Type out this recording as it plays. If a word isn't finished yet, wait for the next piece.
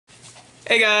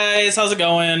Hey guys, how's it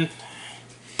going?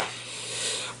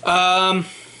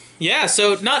 Yeah,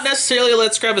 so not necessarily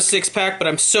let's grab a 6-pack, but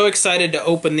I'm so excited to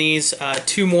open these.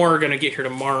 2 more are gonna get here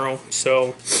tomorrow,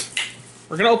 so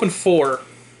we're gonna open 4.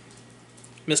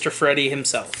 Mr. Freddy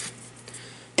himself.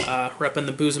 Repping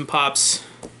the Booze and Pops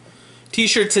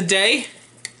t-shirt today.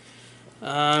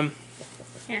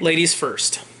 Ladies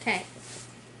first. Okay.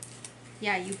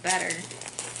 Yeah, you better.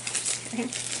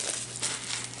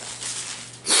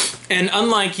 And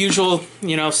unlike usual,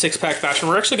 6-pack fashion,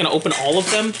 we're actually going to open all of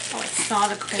them. Oh, I saw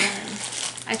the coin.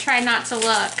 I tried not to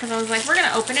look because I was like, we're going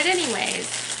to open it anyways.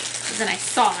 But then I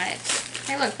saw it.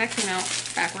 Hey, look, that came out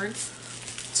backwards.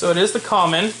 So it is the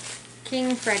common.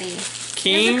 King Freddy.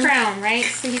 King. He has a crown, right?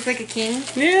 So he's like a king?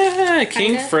 Yeah,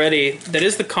 King Kinda. Freddy. That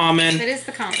is the common. That is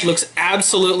the common. Looks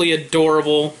absolutely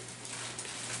adorable.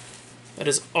 That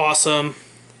is awesome.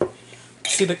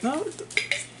 See the... No,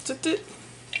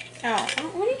 Oh,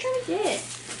 what are you trying to get?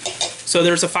 so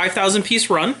there's a 5,000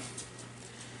 piece run.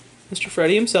 Mr.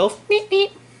 Freddy himself. Beep, beep.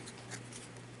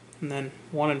 And then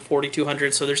 1 in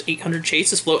 4,200, so there's 800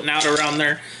 chases floating out around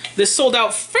there. This sold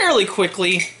out fairly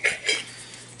quickly,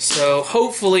 so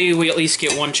hopefully we at least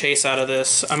get 1 chase out of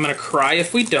this. I'm gonna cry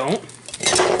if we don't.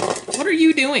 What are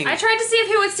you doing? I tried to see if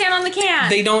he would stand on the can.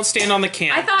 They don't stand on the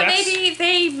can. I thought maybe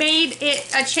they made it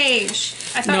a change.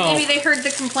 I thought maybe they heard the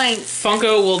complaints.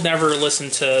 Funko will never listen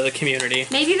to the community.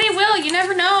 Maybe they will. You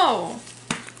never know.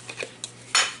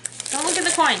 Don't look at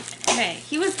the coin. Okay,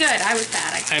 he was good. I was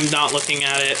bad. I'm not looking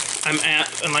at it.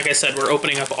 And like I said, we're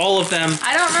opening up all of them.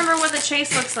 I don't remember what the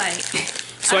chase looks like.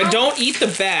 So I don't eat the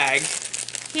bag.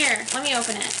 Here, let me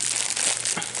open it.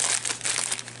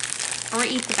 Or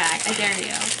eat the bag. I dare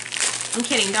you. I'm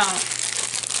kidding, don't.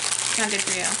 It's not good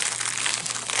for you.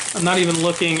 I'm not even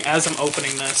looking as I'm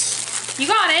opening this. You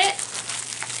got it.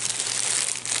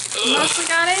 You mostly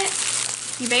got it.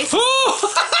 You basically. Oh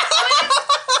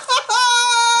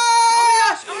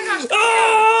my gosh!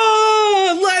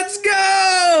 Oh, let's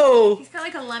go! He's got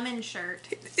like a lemon shirt.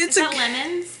 Is that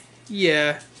lemons?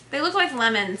 Yeah. They look like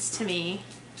lemons to me.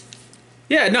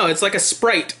 Yeah, no, it's like a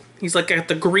Sprite. He's like got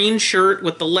the green shirt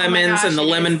with the lemons and the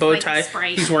lemon bow tie.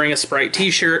 He's wearing a Sprite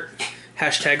t-shirt.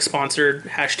 Hashtag sponsored.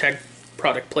 Hashtag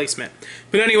product placement.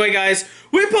 But anyway, guys,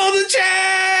 we pulled the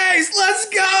chase! Let's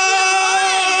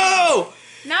go!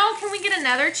 Now, can we get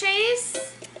another chase?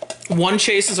 1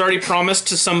 chase is already promised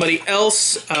to somebody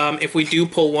else. If we do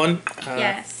pull one.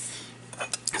 Yes.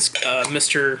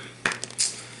 Mr.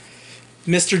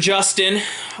 Justin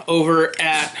over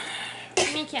at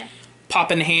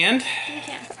Pop in Hand.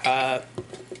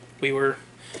 We were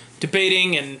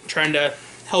debating and trying to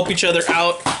help each other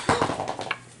out.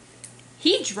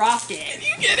 He dropped it. Can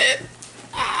you get it?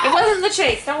 It wasn't the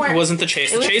chase, don't worry. It wasn't the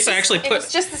chase. The chase I actually put... It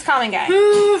was just this common guy.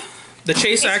 The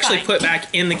chase I actually put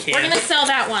back in the can. We're going to sell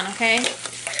that one, okay?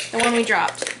 The one we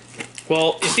dropped.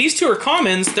 Well, if these 2 are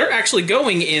commons, they're actually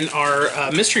going in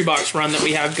our mystery box run that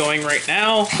we have going right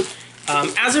now.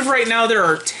 As of right now, there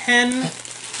are 10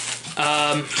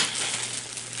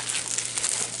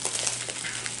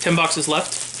 boxes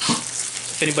left.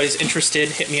 If anybody's interested,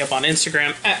 hit me up on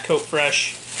Instagram at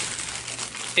CoatFresh.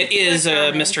 It is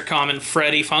Mr. Common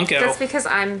Freddy Funko. That's because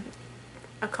I'm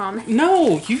a common.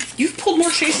 No, you've pulled more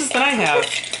chases than I have.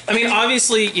 I mean,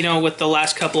 obviously, with the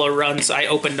last couple of runs, I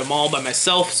opened them all by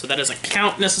myself, so that doesn't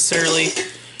count necessarily.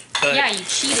 But yeah, you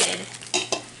cheated.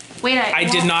 Wait, I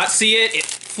did not see it. It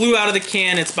flew out of the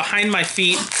can. It's behind my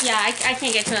feet. Yeah, I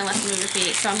can't get to it unless you move your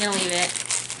feet, so I'm gonna leave it.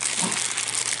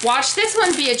 Watch this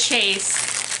one be a chase.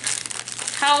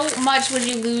 How much would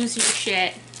you lose your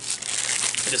shit?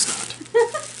 It is not.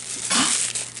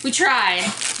 We tried.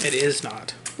 It is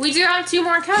not. We do have 2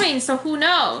 more coming, so who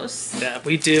knows? Yeah,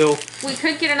 we do. We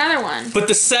could get another one. But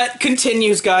the set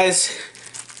continues, guys.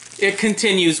 It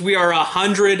continues. We are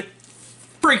 100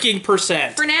 freaking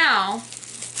 %. For now.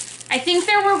 I think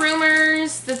there were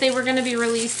rumors that they were going to be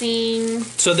releasing...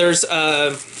 So there's,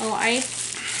 Oh, I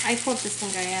pulled this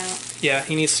one guy out. Yeah,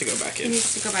 he needs to go back in. He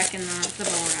needs to go back in the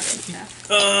bubble wrap and stuff.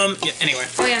 Yeah, anyway.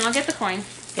 Oh yeah, and I'll get the coin.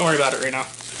 Don't worry about it right now.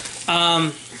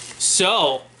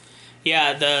 So,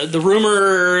 yeah, the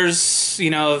rumors,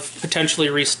 of potentially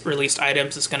released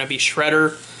items is going to be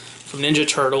Shredder from Ninja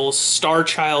Turtles, Star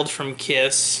Child from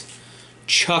Kiss,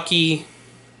 Chucky.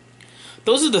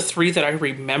 Those are the 3 that I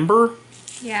remember.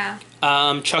 Yeah.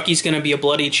 Chucky's going to be a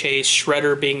bloody chase,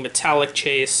 Shredder being metallic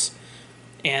chase,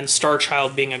 and Star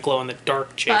Child being a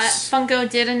glow-in-the-dark chase. But Funko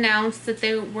did announce that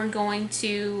they were going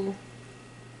to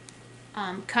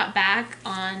cut back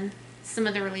on some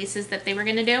of the releases that they were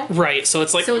going to do. Right, so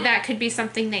it's like... So that could be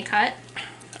something they cut?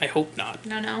 I hope not.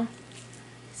 No.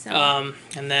 So.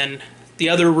 And then the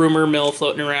other rumor mill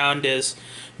floating around is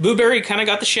Booberry kind of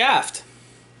got the shaft.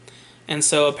 And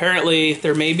so apparently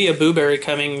there may be a Booberry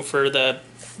coming for the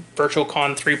Virtual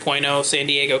Con 3.0 San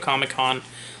Diego Comic-Con.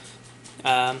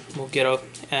 We'll get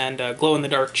a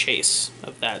glow-in-the-dark chase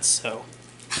of that, so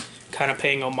kind of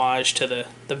paying homage to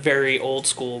the very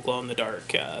old-school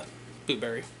glow-in-the-dark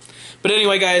Booberry. But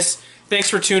anyway, guys, thanks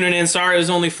for tuning in. Sorry it was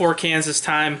only 4 cans this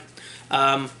time.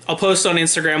 I'll post on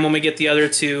Instagram when we get the other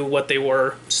 2 what they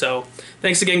were. So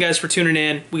thanks again, guys, for tuning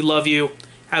in. We love you.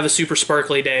 Have a super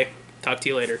sparkly day. Talk to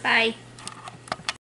you later. Bye.